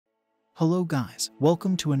Hello guys,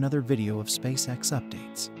 welcome to another video of SpaceX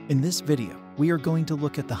updates. In this video, we are going to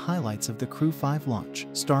look at the highlights of the Crew 5 launch,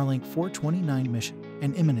 Starlink 429 mission,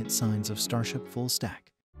 and imminent signs of Starship full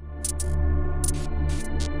stack.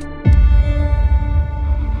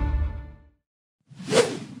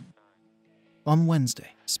 On Wednesday,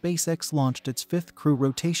 SpaceX launched its 5th crew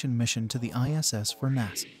rotation mission to the ISS for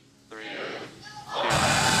NASA. 3, 2,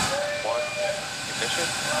 1, ignition,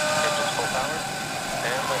 engines full power,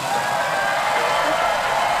 and liftoff.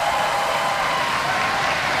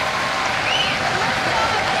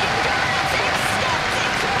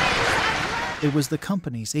 It was the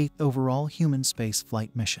company's 8th overall human space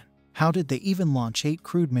flight mission. How did they even launch 8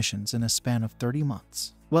 crewed missions in a span of 30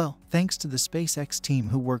 months? Well, thanks to the SpaceX team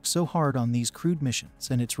who worked so hard on these crewed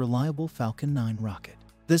missions and its reliable Falcon 9 rocket.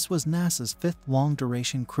 This was NASA's 5th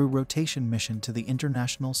long-duration crew rotation mission to the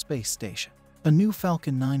International Space Station. A new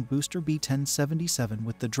Falcon 9 booster B-1077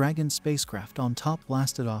 with the Dragon spacecraft on top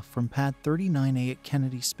blasted off from Pad 39A at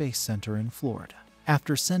Kennedy Space Center in Florida.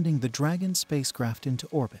 After sending the Dragon spacecraft into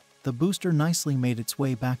orbit, the booster nicely made its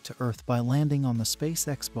way back to Earth by landing on the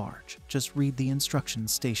SpaceX barge. Just read the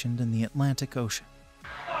instructions stationed in the Atlantic Ocean.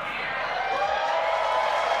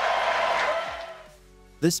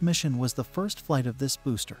 This mission was the first flight of this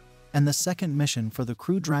booster, and the second mission for the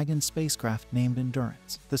Crew Dragon spacecraft named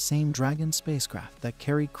Endurance, the same Dragon spacecraft that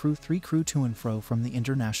carried Crew 3 crew to and fro from the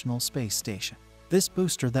International Space Station. This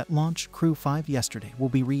booster that launched Crew 5 yesterday will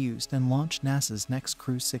be reused and launch NASA's next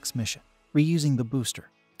Crew 6 mission. Reusing the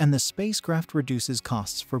booster and the spacecraft reduces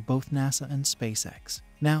costs for both NASA and SpaceX.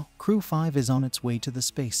 Now, Crew 5 is on its way to the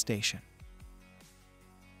space station.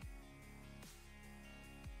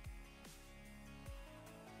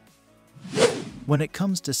 When it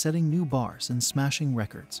comes to setting new bars and smashing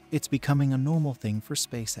records, it's becoming a normal thing for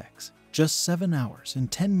SpaceX. Just 7 hours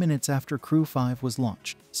and 10 minutes after Crew 5 was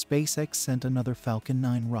launched, SpaceX sent another Falcon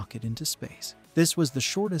 9 rocket into space. This was the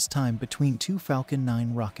shortest time between 2 Falcon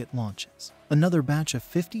 9 rocket launches. Another batch of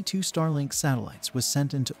 52 Starlink satellites was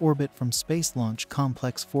sent into orbit from Space Launch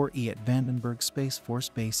Complex 4E at Vandenberg Space Force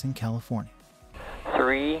Base in California.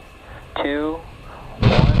 3, 2,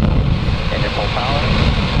 1, engine full power,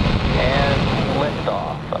 and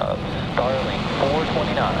liftoff of Starlink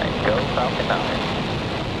 429. Go Falcon 9.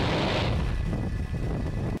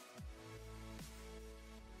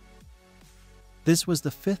 This was the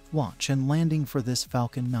 5th launch and landing for this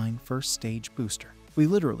Falcon 9 first stage booster. We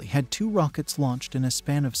literally had 2 rockets launched in a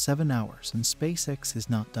span of 7 hours, and SpaceX is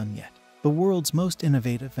not done yet. The world's most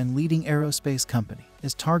innovative and leading aerospace company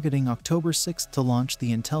is targeting October 6th to launch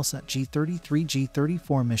the Intelsat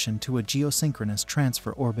G33-G34 mission to a geosynchronous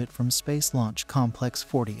transfer orbit from Space Launch Complex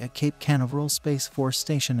 40 at Cape Canaveral Space Force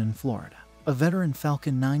Station in Florida. A veteran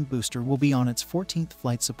Falcon 9 booster will be on its 14th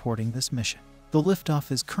flight supporting this mission. The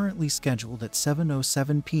liftoff is currently scheduled at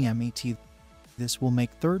 7:07 p.m. ET. This will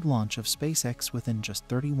make 3rd launch of SpaceX within just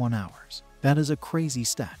 31 hours. That is a crazy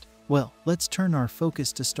stat. Well, let's turn our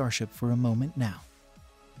focus to Starship for a moment now.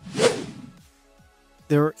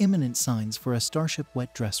 There are imminent signs for a Starship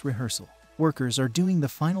wet dress rehearsal. Workers are doing the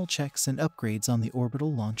final checks and upgrades on the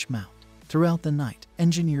orbital launch mount. Throughout the night,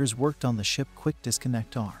 engineers worked on the ship quick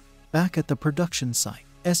disconnect arm. Back at the production site,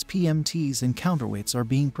 SPMTs and counterweights are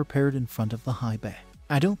being prepared in front of the high bay.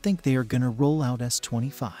 I don't think they are gonna roll out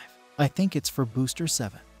S25. I think it's for Booster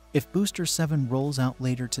 7. If Booster 7 rolls out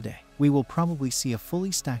later today, we will probably see a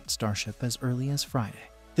fully stacked Starship as early as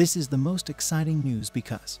Friday. This is the most exciting news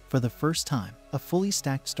because, for the first time, a fully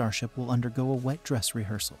stacked Starship will undergo a wet dress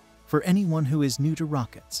rehearsal. For anyone who is new to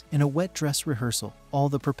rockets, in a wet dress rehearsal, all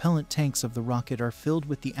the propellant tanks of the rocket are filled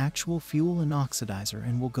with the actual fuel and oxidizer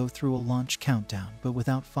and will go through a launch countdown but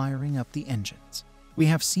without firing up the engines. We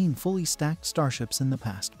have seen fully stacked Starships in the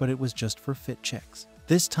past, but it was just for fit checks.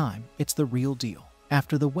 This time, it's the real deal.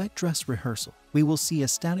 After the wet dress rehearsal, we will see a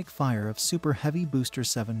static fire of Super Heavy Booster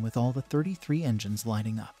 7 with all the 33 engines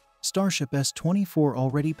lighting up. Starship S-24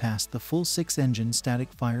 already passed the full 6-engine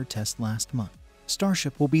static fire test last month.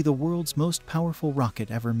 Starship will be the world's most powerful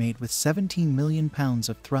rocket ever made with 17 million pounds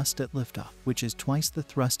of thrust at liftoff, which is twice the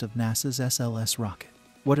thrust of NASA's SLS rocket.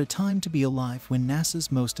 What a time to be alive when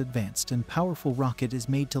NASA's most advanced and powerful rocket is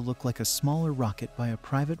made to look like a smaller rocket by a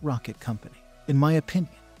private rocket company. In my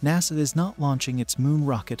opinion, NASA is not launching its moon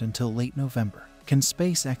rocket until late November. Can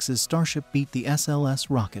SpaceX's Starship beat the SLS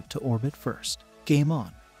rocket to orbit first? Game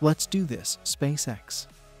on. Let's do this, SpaceX.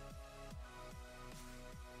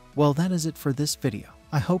 Well, that is it for this video.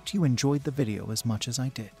 I hoped you enjoyed the video as much as I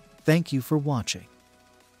did. Thank you for watching.